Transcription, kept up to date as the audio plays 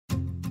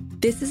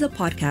This is a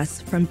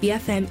podcast from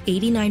BFM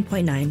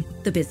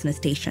 89.9, the business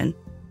station.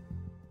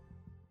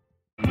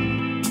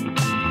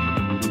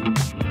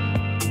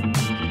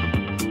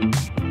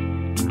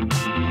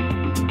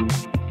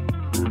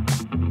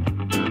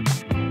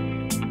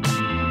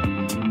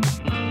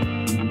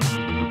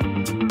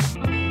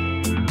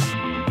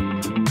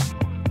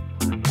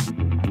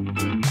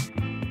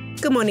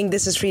 Good morning,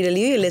 this is Frida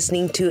Liu. You're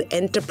listening to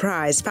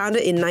Enterprise.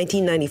 Founded in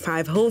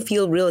 1995,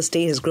 Homefield Real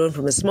Estate has grown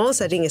from a small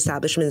setting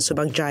establishment in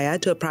Subang Jaya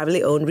to a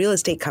privately owned real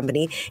estate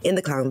company in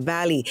the Klang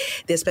Valley.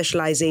 Their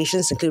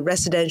specializations include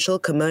residential,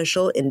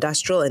 commercial,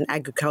 industrial and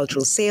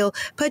agricultural sale,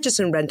 purchase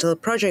and rental,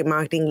 project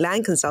marketing,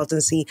 land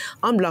consultancy,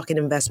 on-block and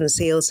investment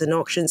sales and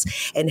auctions,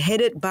 and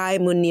headed by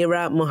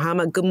Munira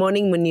Muhammad. Good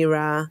morning,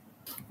 Munira.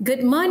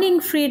 Good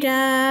morning,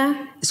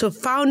 Frida. So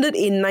founded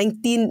in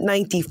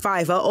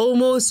 1995,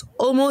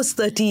 almost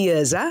 30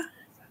 years, huh?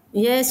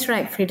 Yes,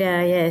 right,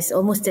 Frida. Yes,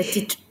 almost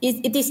 30.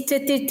 It is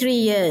 33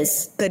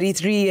 years.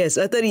 33 years.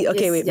 30.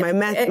 Okay, Yes, wait. yeah. My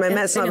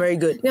math's not very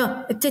good.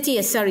 No, 30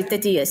 years. Sorry,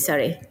 30 years.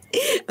 Sorry.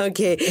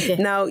 Okay.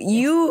 Now,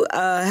 you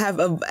have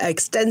an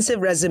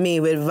extensive resume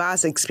with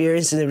vast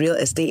experience in the real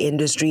estate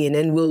industry, and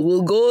then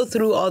we'll go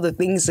through all the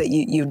things that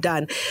you've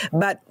done.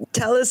 But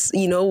tell us,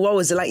 what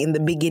was it like in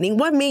the beginning?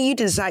 What made you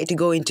decide to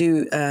go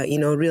into,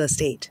 real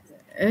estate?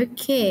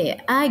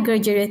 Okay, I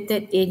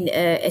graduated in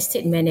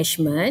estate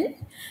management.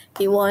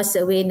 It was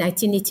in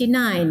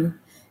 1989,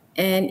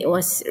 and it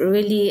was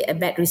really a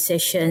bad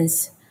recession.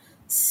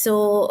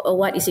 So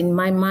what is in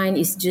my mind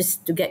is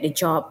just to get the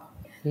job.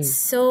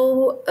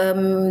 So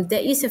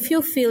there is a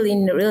few field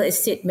in real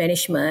estate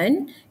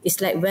management.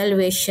 It's like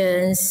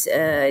valuations.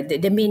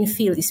 The main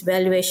field is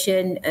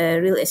valuation,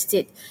 real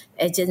estate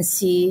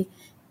agency,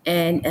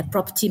 and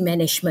property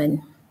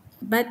management.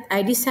 But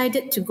I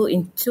decided to go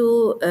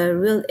into a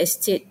real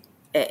estate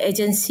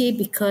agency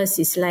because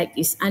it's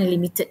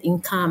unlimited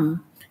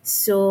income.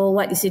 So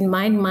what is in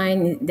my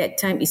mind that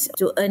time is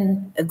to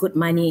earn a good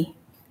money.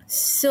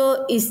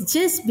 So it's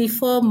just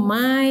before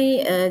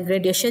my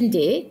graduation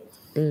day,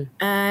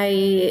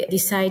 I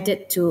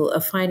decided to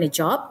find a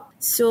job.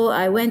 So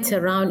I went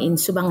around in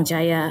Subang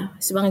Jaya.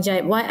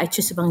 Why I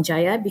choose Subang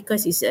Jaya?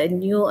 Because it's a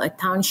new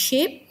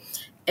township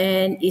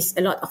and it's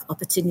a lot of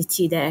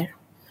opportunity there.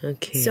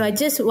 Okay. So I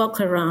just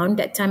walk around.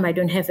 That time I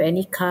don't have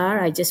any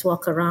car. I just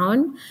walk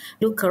around,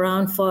 look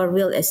around for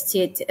real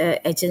estate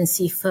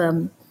agency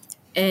firm,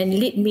 and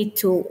lead me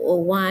to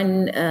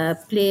one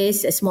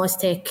place, a small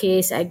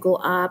staircase. I go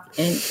up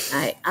and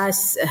I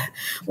ask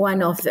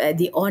one of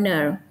the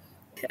owner,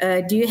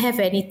 do you have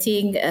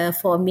anything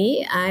for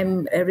me?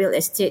 I'm a real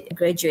estate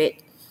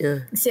graduate. Yeah.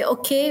 Say,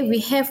 okay,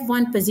 we have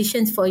one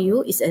position for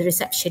you. It's a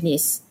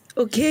receptionist.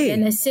 Okay.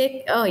 Then I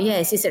said, oh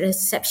yes, it's a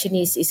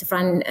receptionist. It's a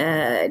front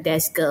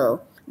desk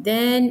girl.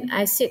 Then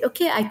I said,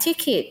 okay, I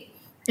take it.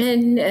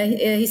 And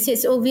he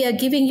says, oh, we are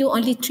giving you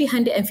only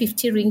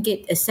 350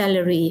 ringgit a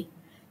salary.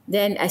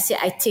 Then I said,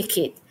 I take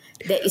it.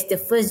 That is the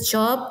first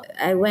job.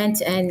 I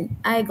went and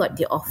I got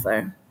the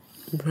offer.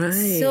 Right.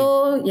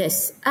 So,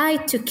 yes, I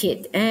took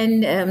it.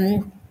 And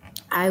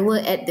I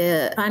work at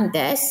the front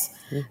desk,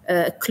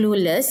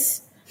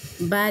 clueless.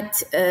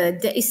 But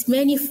there is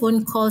many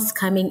phone calls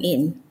coming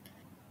in.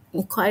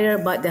 Inquire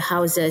about the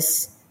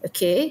houses.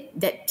 Okay,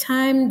 that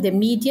time the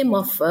medium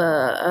of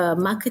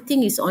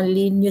marketing is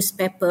only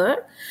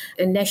newspaper,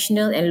 a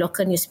national and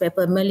local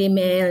newspaper, Malay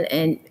Mail,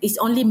 and it's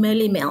only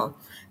Malay Mail.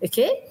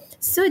 Okay,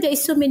 so there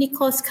is so many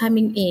calls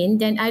coming in.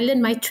 Then I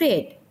learn my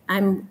trade.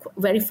 I'm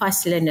very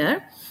fast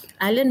learner.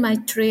 I learn my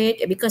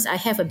trade because I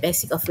have a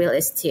basic of real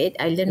estate.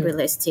 I learn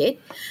real estate.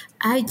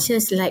 I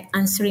just like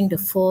answering the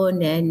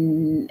phone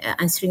and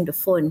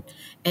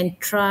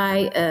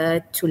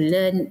try to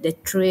learn the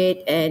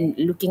trade and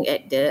looking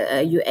at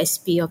the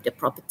USP of the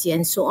property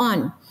and so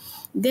on.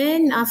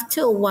 Then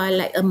after a while,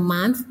 like a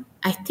month,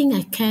 I think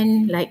I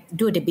can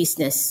do the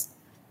business.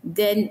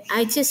 Then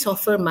I just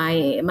offer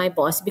my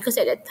boss, because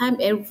at that time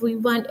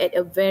everyone at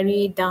a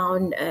very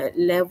down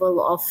level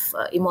of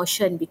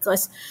emotion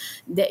because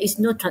there is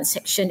no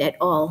transaction at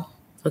all.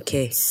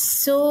 Okay.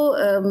 So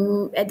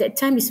at that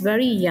time it's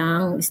very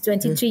young. It's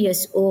 23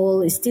 years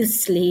old. It's still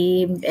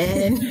slim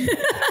and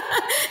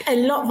a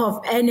lot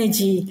of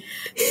energy.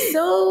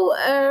 So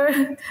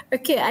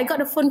okay, I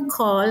got a phone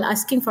call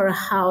asking for a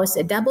house,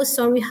 a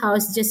double-story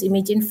house. Just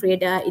imagine,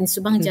 Frida, in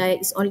Subang Jaya,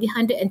 it's only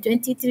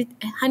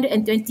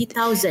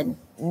 120,000.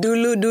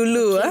 Dulu,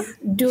 okay.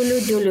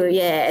 Dulu,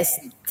 yes.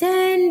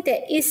 Then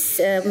there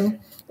is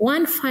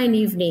one fine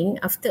evening,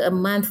 after a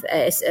month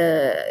as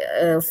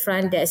a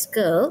front desk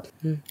girl,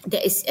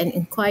 there is an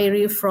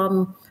inquiry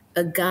from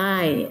a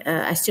guy.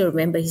 I still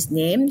remember his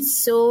name.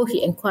 So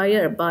he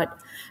inquired about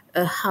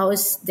a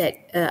house that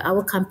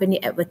our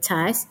company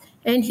advertised,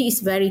 and he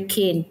is very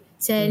keen.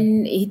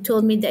 Then he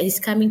told me that he's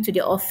coming to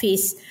the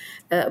office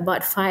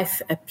about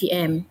 5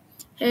 p.m.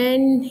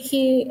 And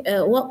he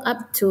walked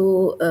up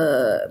to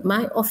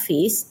my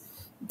office,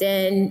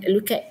 then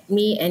look at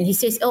me and he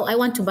says, oh, I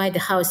want to buy the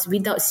house,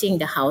 without seeing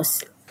the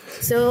house.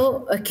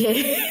 So,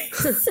 okay.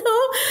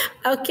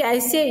 I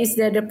say is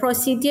the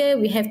procedure,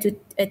 we have to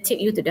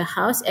take you to the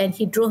house, and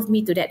he drove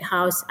me to that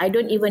house. I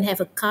don't even have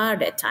a car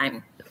that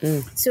time.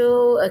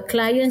 So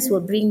clients will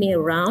bring me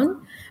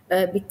around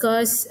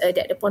because at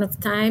the point of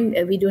time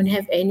we don't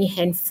have any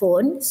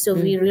handphone, so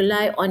we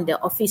rely on the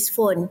office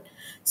phone.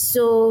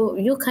 So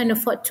you can't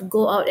afford to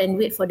go out and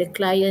wait for the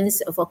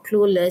clients for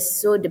clueless.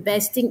 So the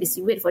best thing is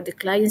you wait for the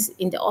clients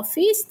in the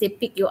office. They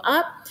pick you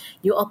up,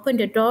 you open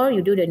the door,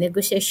 you do the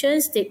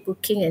negotiations, take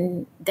booking,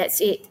 and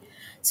that's it.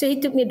 So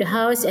he took me to the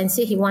house and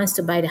said he wants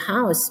to buy the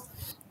house.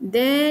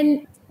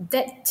 Then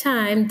that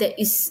time there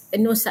is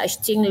no such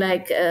thing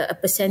like a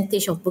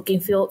percentage of booking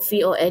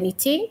fee or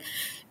anything.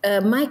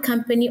 My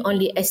company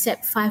only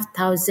accept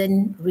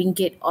 5,000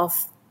 ringgit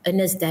of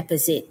earnest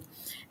deposit.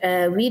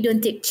 We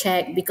don't take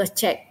check because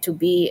check to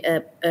be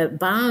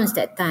bounced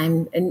that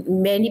time, and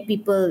many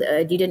people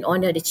didn't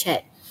honor the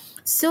check.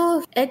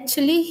 So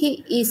actually,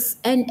 he is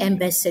an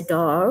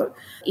ambassador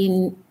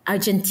in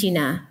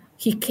Argentina.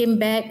 He came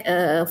back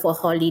for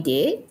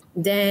holiday.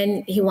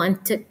 Then he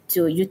wanted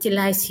to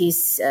utilize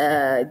his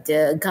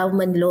the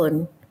government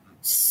loan.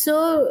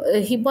 So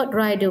he bought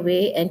right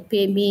away and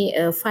paid me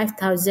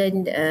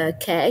 5,000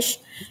 cash,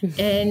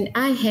 and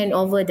I hand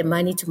over the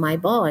money to my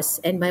boss,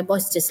 and my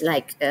boss just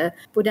like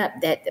put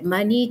up that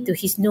money to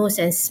his nose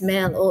and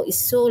smell. Oh, it's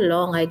so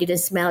long, I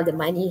didn't smell the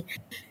money.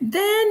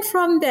 Then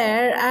from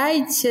there,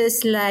 I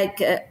just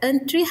like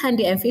earn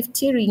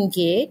 350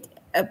 ringgit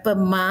per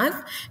month,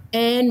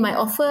 and my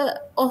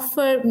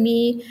offer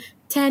me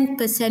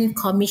 10%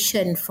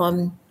 commission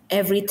from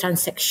every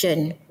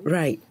transaction.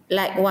 Right.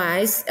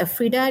 Likewise,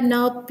 Frida,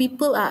 now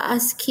people are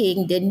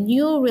asking, the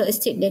new real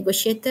estate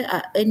negotiator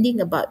are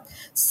earning about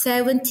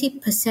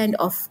 70%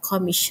 of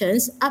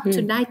commissions, up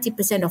to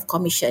 90% of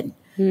commission.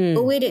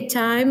 Over that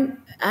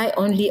time, I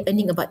only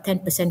earning about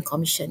 10%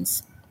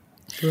 commissions.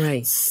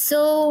 Right.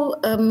 So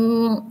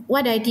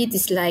what I did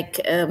is like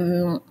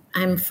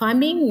I'm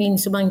farming in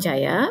Subang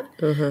Jaya.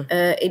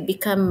 It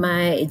become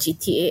my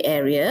GTA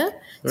area.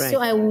 Right.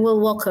 So I will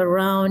walk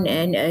around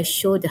and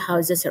show the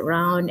houses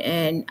around,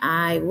 and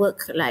I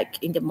work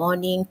like in the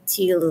morning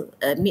till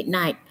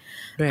midnight.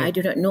 Right. I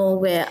do not know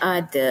where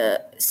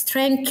the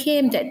strength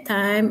came that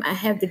time. I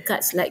have the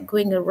guts like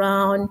going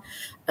around,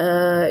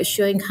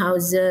 showing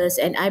houses,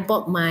 and I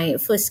bought my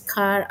first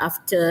car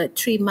after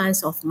 3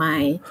 months of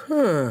my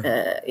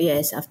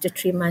after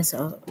 3 months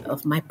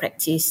of my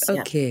practice.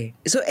 Okay.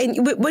 So,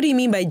 and what do you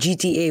mean by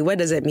GTA? What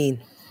does that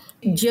mean?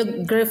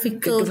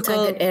 Geographical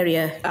target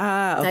area.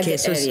 Okay.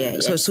 Target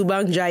area, So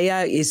Subang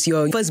Jaya is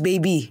your first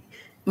baby.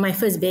 My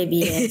first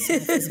baby, yes. My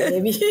first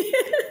baby.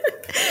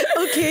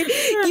 Okay.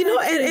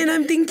 And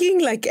I'm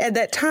thinking like at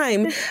that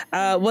time,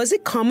 was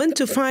it common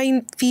to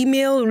find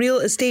female real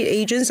estate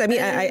agents? I mean,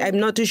 I'm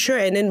not too sure.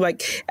 And then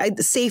like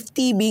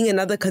safety being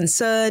another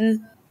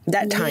concern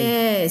that time.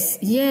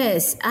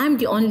 Yes. I'm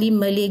the only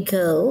Malay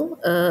girl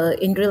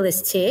in real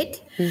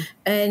estate,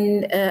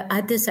 and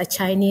others are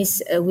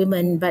Chinese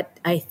women. But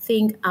I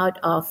think out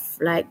of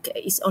like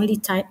it's only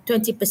 20%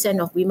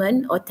 of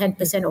women or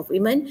 10% of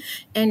women,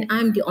 and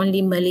I'm the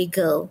only Malay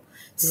girl.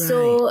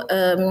 So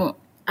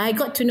I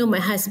got to know my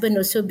husband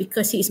also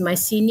because he is my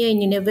senior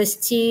in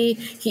university.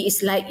 He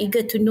is like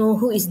eager to know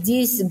who is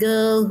this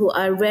girl who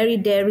are very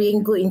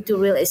daring, go into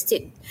real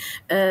estate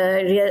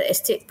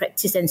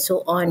practice and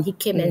so on. He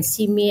came and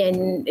see me,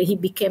 and he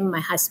became my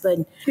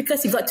husband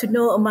because he got to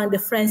know among the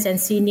friends and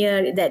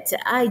senior that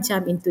I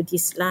jump into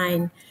this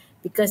line,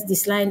 because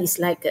this line is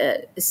like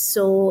it's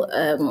so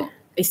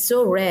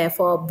rare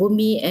for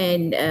Bumi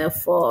and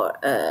for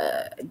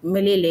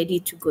Malay lady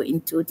to go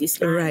into this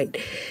line. Right.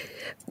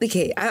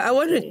 Okay, I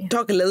want to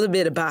talk a little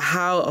bit about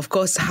how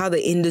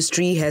the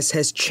industry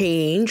has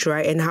changed,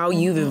 right, and how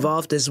you've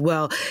evolved as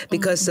well.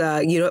 Because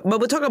but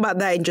we'll talk about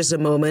that in just a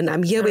moment.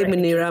 I'm here with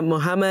Munirah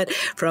Mohammed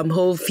from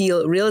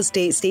Homefield Real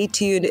Estate. Stay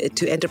tuned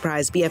to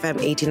Enterprise BFM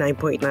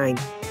 89.9.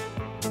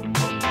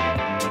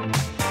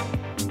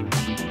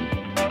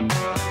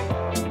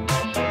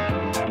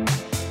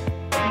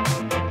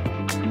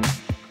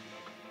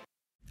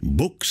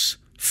 Books,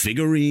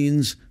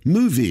 figurines,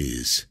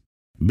 movies.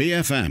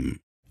 BFM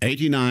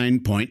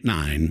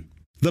 89.9,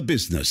 the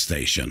business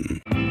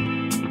station.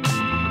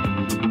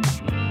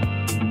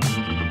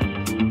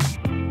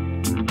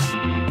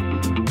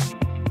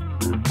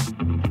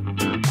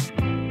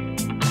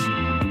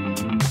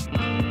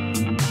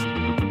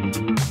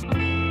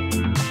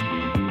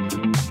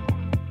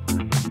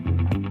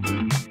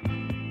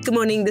 Good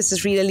morning, this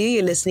is Rita Liu.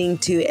 You're listening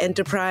to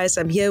Enterprise.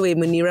 I'm here with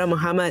Munirah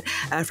Mohammed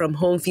from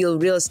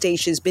Homefield Real Estate.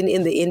 She's been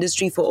in the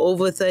industry for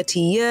over 30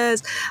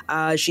 years.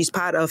 She's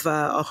part of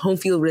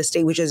Homefield Real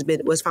Estate, which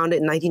was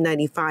founded in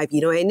 1995.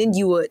 And then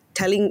you were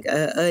telling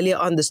earlier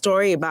on the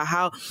story about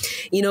how,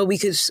 we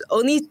could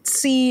only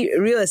see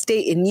real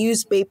estate in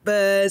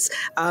newspapers,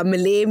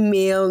 Malay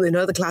Mail,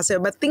 the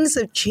classic, but things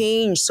have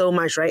changed so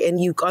much, right? And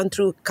you've gone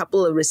through a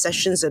couple of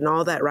recessions and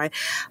all that, right?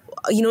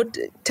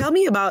 Tell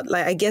me about,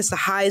 like, I guess the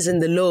highs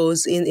and the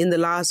lows in the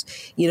last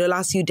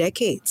few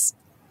decades.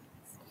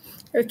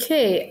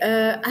 Okay,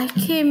 I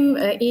came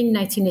in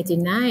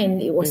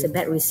 1989. It was a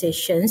bad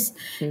recession,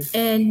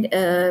 and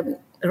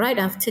right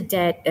after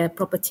that,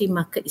 property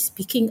market is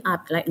picking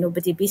up like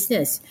nobody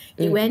business.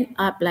 It went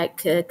up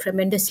like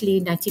tremendously.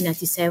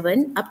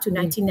 1997 up to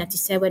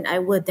 1997, I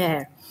were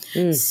there.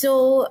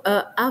 So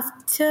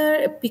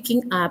after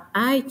picking up,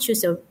 I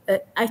choose a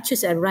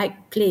right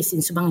place in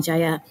Subang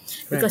Jaya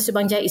because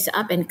Subang Jaya is an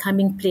up and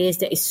coming place.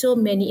 There is so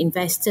many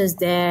investors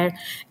there,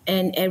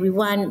 and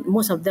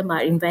most of them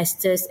are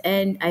investors.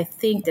 And I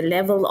think the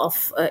level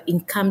of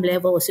income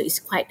level also is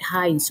quite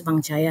high in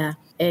Subang Jaya,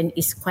 and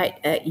it's quite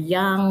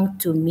young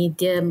to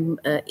medium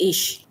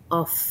ish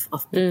of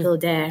people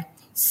there.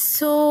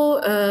 So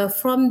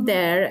from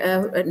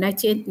there,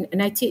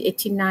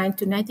 1989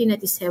 to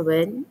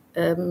 1997,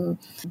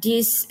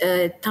 this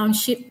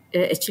township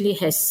actually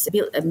has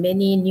built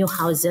many new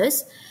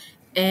houses.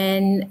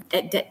 And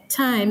at that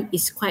time,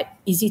 it's quite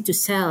easy to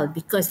sell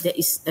because there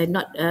is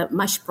not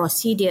much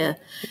procedure.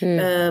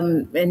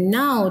 And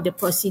now the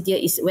procedure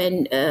is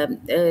when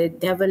a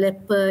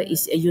developer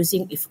is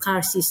using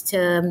IFCAR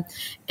system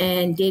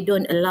and they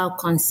don't allow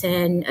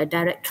consent,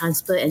 direct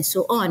transfer and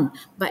so on.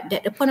 But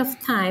at the point of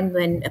time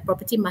when a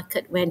property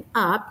market went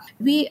up,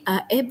 we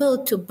are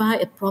able to buy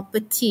a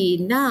property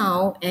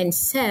now and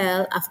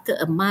sell after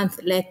a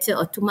month later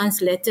or 2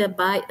 months later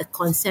by a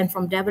consent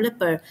from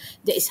developer.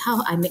 That is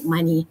how I make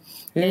money.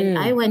 And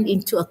I went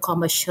into a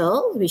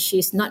commercial, which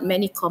is not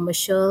many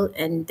commercial,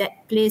 and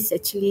that place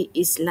actually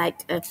is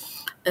like a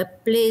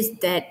place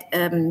that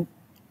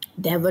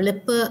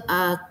developer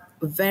are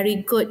very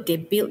good. They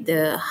build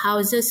the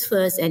houses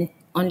first and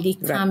only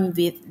come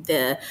with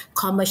the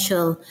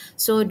commercial.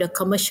 So the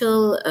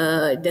commercial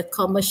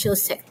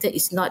sector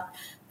is not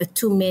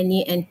too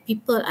many, and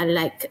people are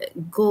like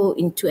go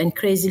into and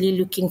crazily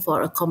looking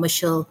for a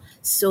commercial.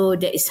 So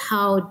that is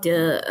how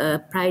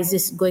the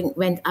prices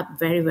went up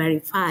very, very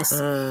fast.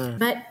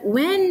 But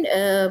when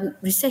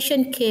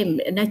recession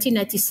came,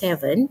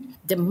 1997,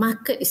 the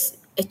market is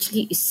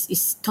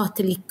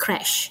totally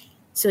crashed.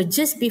 So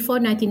just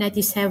before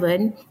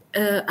 1997,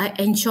 I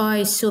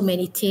enjoy so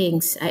many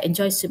things.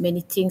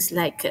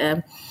 Like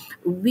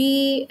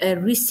we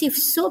receive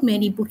so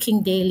many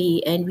booking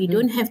daily, and we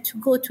don't have to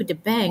go to the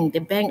bank. The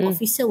bank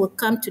officer will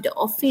come to the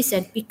office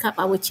and pick up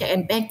our check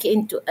and bank it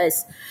into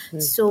us.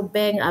 So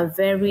bank are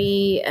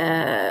very,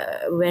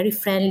 very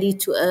friendly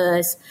to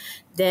us.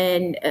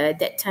 Then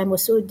that time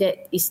also there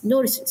is no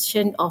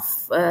restriction of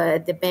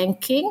the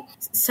banking.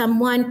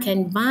 Someone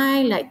can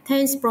buy like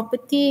 10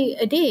 property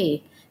a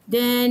day.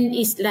 Then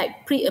it's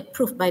like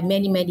pre-approved by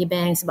many, many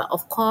banks. But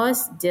of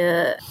course,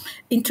 the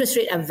interest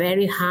rates are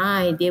very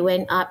high. They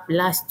went up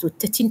last to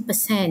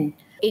 13%,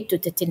 8 to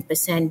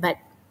 13%. But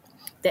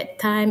that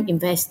time,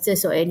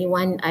 investors or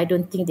anyone, I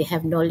don't think they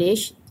have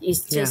knowledge.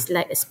 It's just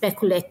like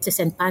speculators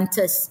and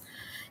punters.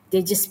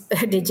 They just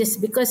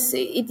because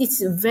it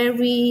is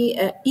very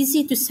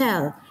easy to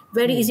sell.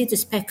 Very easy to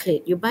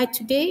speculate. You buy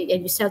today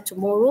and you sell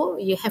tomorrow.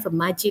 You have a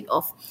margin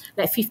of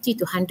like 50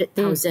 to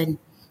 100,000.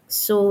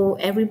 So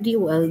everybody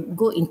will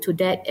go into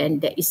that, and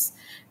that is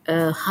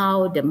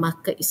how the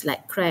market is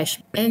like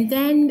crash. And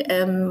then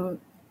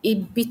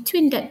in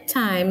between that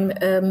time,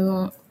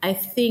 I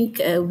think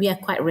we are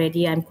quite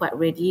ready. I'm quite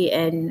ready,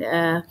 and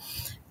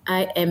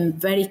I am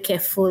very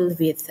careful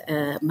with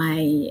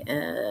my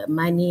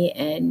money,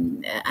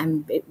 and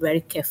I'm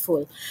very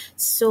careful.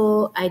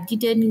 So I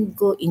didn't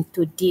go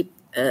into deep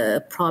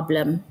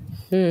problem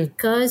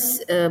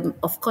because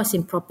of course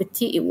in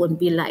property it won't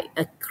be like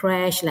a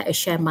crash like a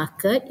share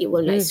market. It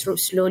will like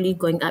slowly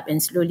going up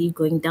and slowly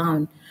going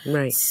down.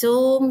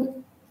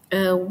 So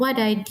what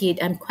I did,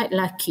 I'm quite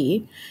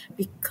lucky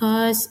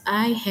because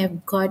I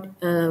have got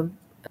a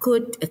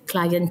good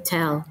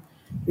clientele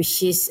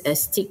which is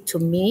stick to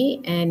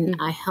me, and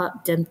I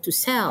help them to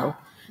sell.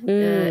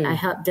 I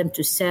help them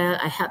to sell.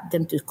 I help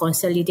them to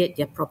consolidate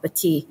their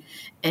property.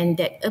 And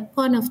at a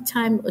point of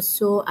time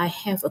also, I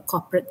have a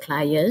corporate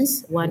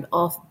clients, one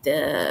of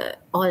the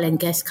oil and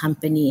gas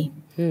company.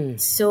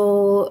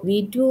 So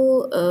we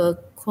do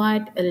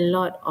quite a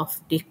lot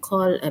of, they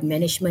call a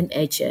management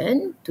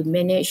agent to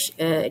manage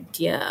their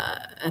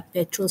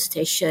petrol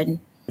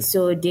station.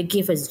 So they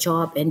give us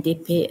job and they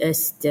pay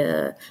us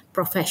the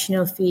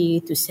professional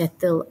fee to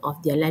settle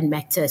of their land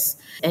matters.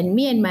 And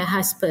me and my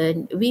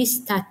husband, we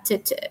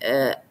started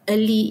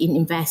early in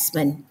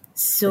investment.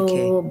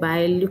 So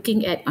by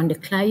looking at on the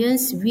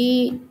clients,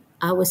 we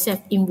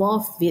ourselves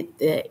involved with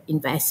the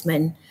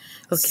investment.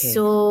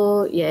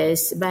 So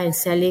yes, buy and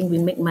selling, we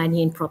make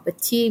money in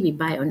property, we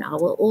buy on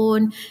our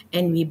own,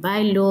 and we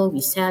buy low,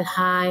 we sell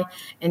high.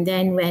 And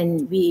then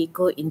when we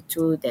go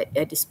into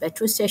this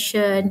petrol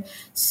session,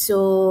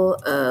 so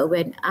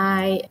when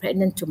I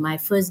pregnant to my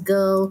first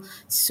girl,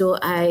 so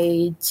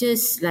I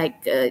just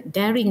like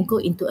daring go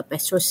into a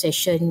petrol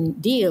session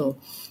deal.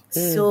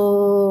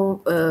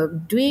 So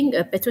doing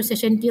a petrol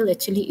station deal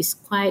actually is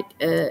quite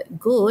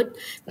good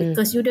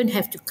because you don't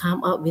have to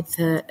come out with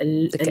a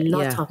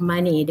lot of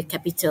money, the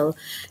capital.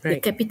 The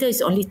capital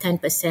is only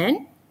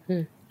 10%.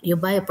 You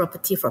buy a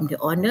property from the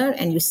owner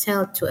and you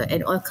sell to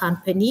an oil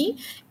company,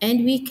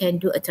 and we can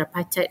do a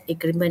tripartite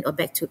agreement or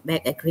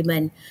back-to-back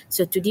agreement.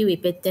 So today we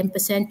pay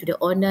 10% to the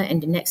owner,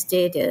 and the next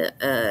day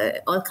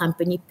the oil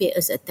company pay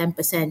us a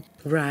 10%.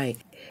 Right.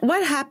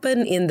 What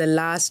happened in the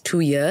last 2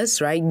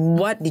 years, right?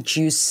 What did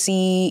you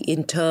see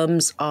in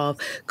terms of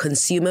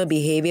consumer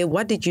behavior?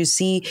 What did you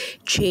see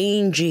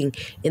changing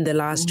in the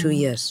last 2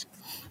 years?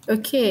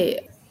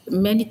 Okay,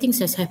 many things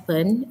has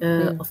happened.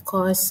 Of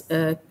course,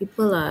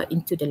 people are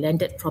into the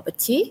landed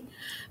property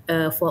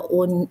for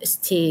own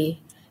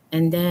stay.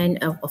 And then,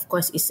 of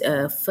course, it's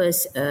a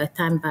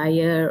first-time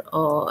buyer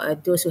or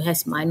those who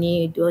has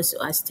money, those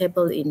who are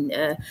stable in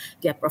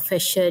their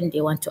profession, they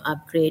want to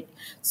upgrade.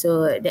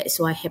 So that's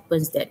why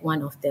happens that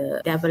one of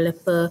the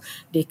developer,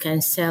 they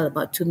can sell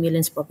about 2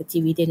 million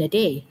property within a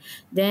day.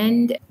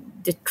 Then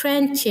the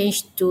trend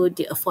changed to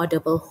the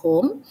affordable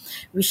home,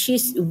 which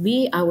is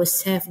we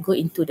ourselves go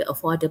into the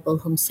affordable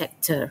home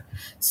sector.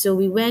 So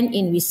we went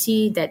in, we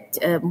see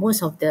that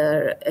most of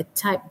the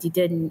type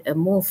didn't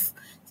move,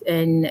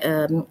 and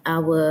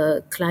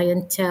our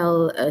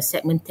clientele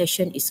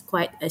segmentation is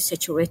quite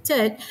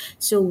saturated.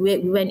 So we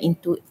went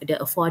into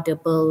the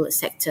affordable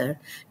sector.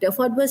 The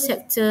affordable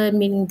sector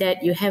meaning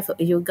that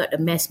you got a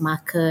mass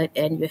market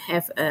and you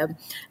have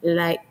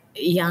like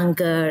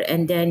younger,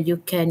 and then you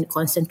can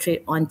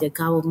concentrate on the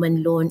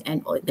government loan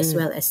and as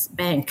well as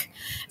bank.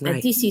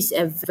 Right. This is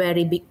a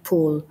very big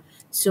pool.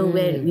 So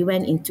when we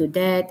went into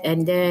that,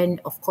 and then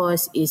of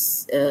course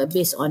is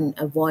based on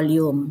a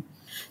volume.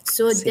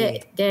 So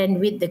then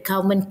with the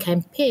government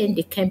campaign,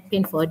 they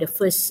campaign for the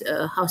first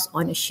house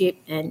ownership,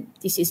 and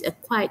this is a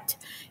quite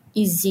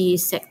easy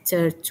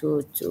sector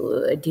to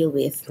deal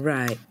with.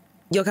 Right.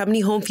 Your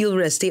company, Homefield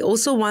Real Estate,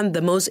 also won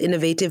the most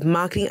innovative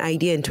marketing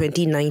idea in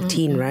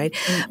 2019, right?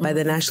 By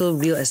the National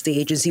Real Estate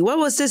Agency. What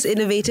was this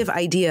innovative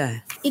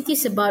idea? It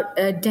is about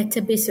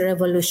database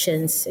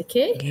revolutions,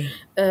 okay?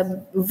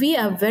 We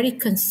are very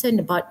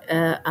concerned about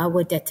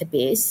our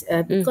database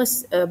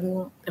because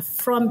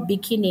from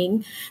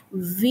beginning,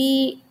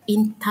 we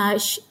in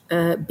touch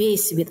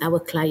base with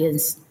our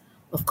clients.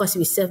 Of course,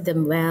 we serve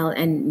them well,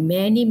 and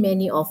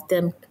many of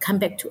them come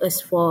back to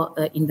us for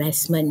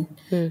investment.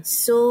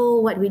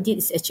 So what we did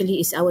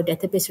is our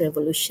database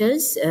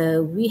revolutions.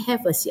 We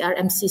have a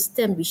CRM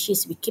system, which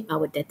is we keep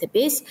our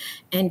database,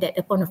 and at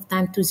the point of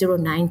time,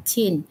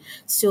 2019,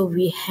 so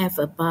we have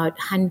about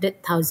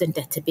 100,000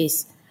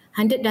 database.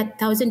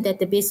 100,000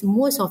 database,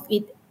 most of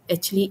it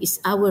actually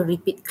is our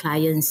repeat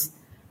clients.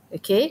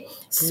 Okay,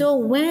 so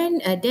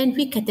when then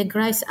we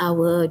categorize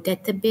our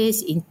database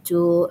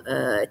into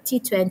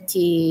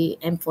T20,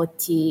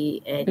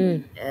 M40,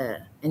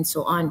 and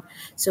so on.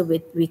 So we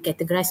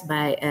categorize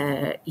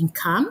by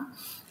income.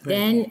 Right.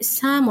 Then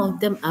some of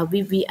them are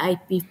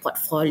VVIP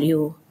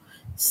portfolio.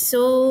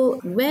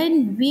 So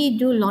when we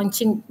do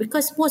launching,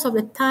 because most of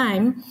the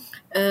time,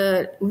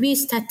 we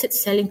started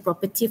selling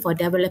property for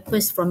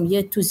developers from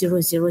year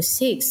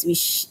 2006,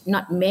 which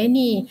not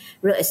many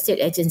real estate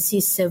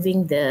agencies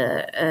serving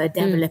the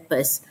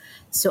developers.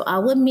 So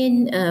our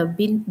main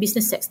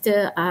business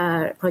sector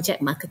are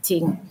project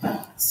marketing.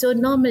 So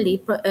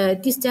normally,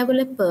 this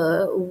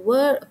developer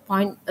will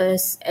appoint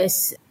us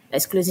as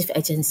exclusive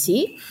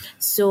agency.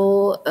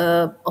 So,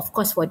 of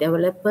course, for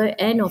developer,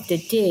 end of the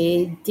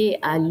day, they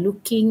are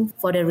looking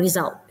for the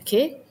result.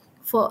 Okay.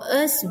 For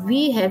us,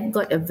 we have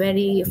got a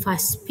very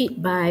fast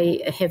speed by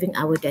having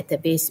our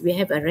database. We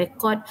have a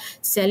record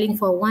selling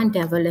for one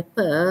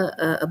developer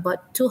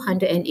about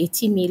 280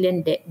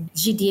 million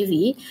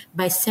GDV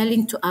by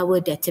selling to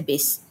our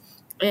database.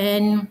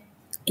 And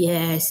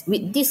yes,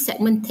 with this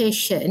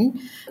segmentation,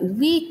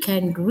 we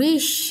can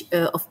reach,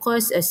 of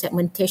course, a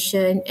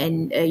segmentation,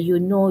 and you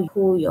know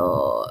who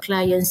your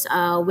clients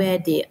are, where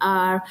they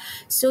are.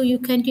 So you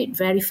can do it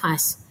very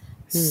fast.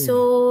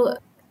 So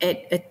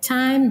at a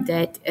time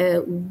that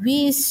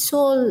we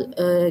sold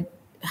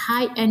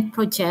high-end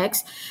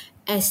projects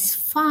as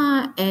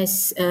far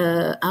as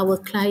our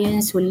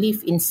clients who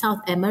live in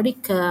South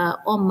America,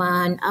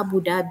 Oman,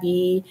 Abu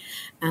Dhabi,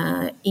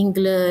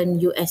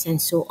 England, US, and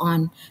so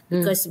on,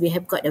 because we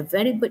have got a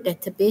very good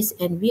database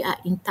and we are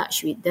in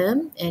touch with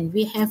them, and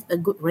we have a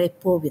good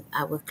rapport with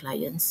our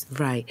clients.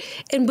 Right.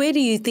 And where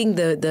do you think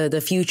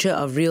the future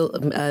of real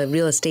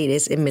estate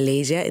is in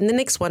Malaysia in the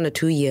next 1 or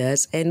 2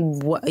 years?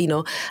 And what,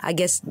 I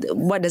guess,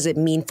 what does it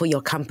mean for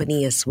your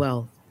company as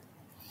well?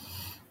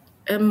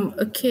 In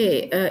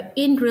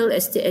real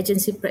estate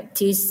agency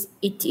practice,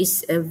 it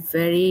is a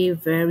very,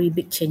 very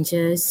big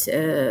changes.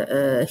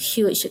 A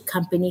huge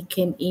company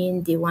came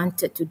in, they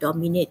wanted to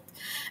dominate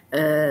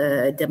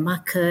the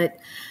market.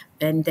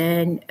 And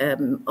then,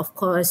 of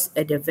course,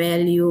 the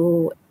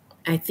value,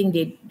 I think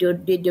they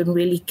don't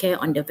really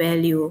care on the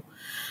value.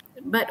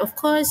 But of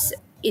course,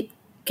 it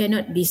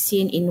cannot be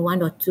seen in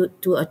 1 or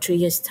 2 or 3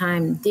 years'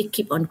 time. They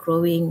keep on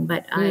growing.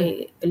 But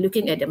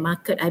looking at the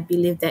market, I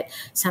believe that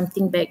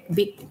something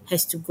big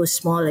has to go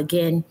small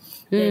again.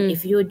 And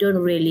if you don't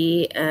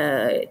really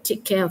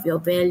take care of your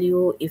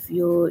value, if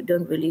you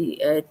don't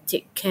really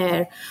take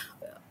care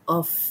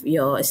of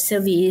your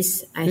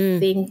service, I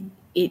think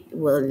it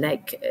will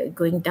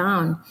going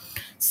down.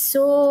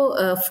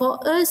 So for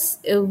us,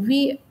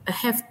 we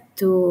have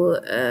to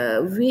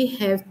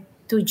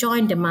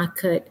join the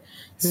market.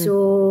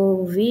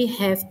 So we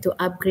have to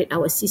upgrade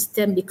our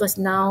system, because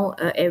now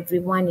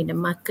everyone in the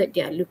market,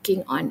 they are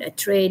looking on a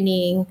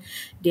training,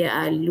 they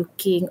are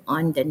looking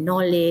on the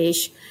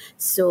knowledge,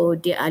 so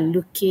they are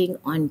looking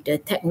on the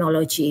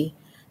technology.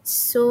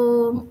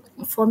 So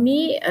for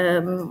me,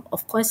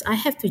 of course, I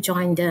have to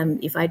join them.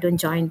 If I don't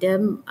join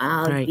them,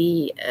 I'll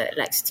be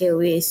stay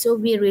away. So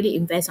we really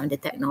invest on the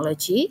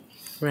technology.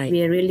 Right.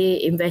 We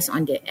really invest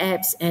on the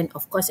apps, and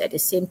of course, at the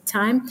same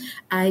time,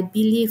 I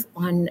believe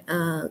on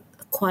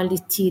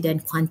quality than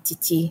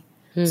quantity.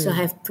 So I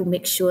have to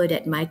make sure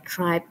that my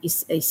tribe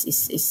is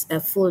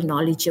full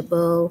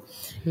knowledgeable,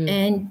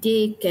 and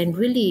they can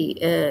really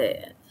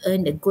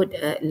earn a good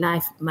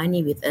life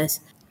money with us.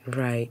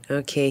 Right.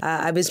 Okay.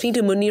 I've been speaking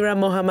to Munira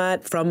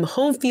Mohammed from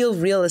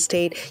Homefield Real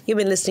Estate. You've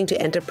been listening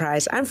to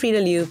Enterprise. I'm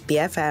Frida Liu,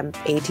 BFM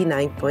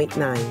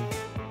 89.9.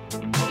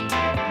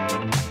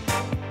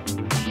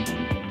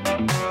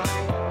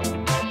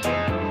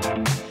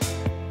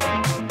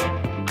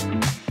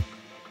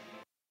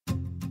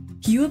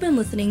 You have been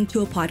listening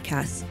to a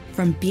podcast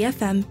from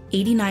BFM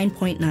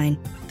 89.9,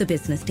 the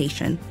business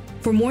station.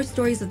 For more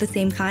stories of the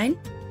same kind,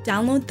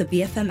 download the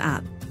BFM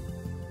app.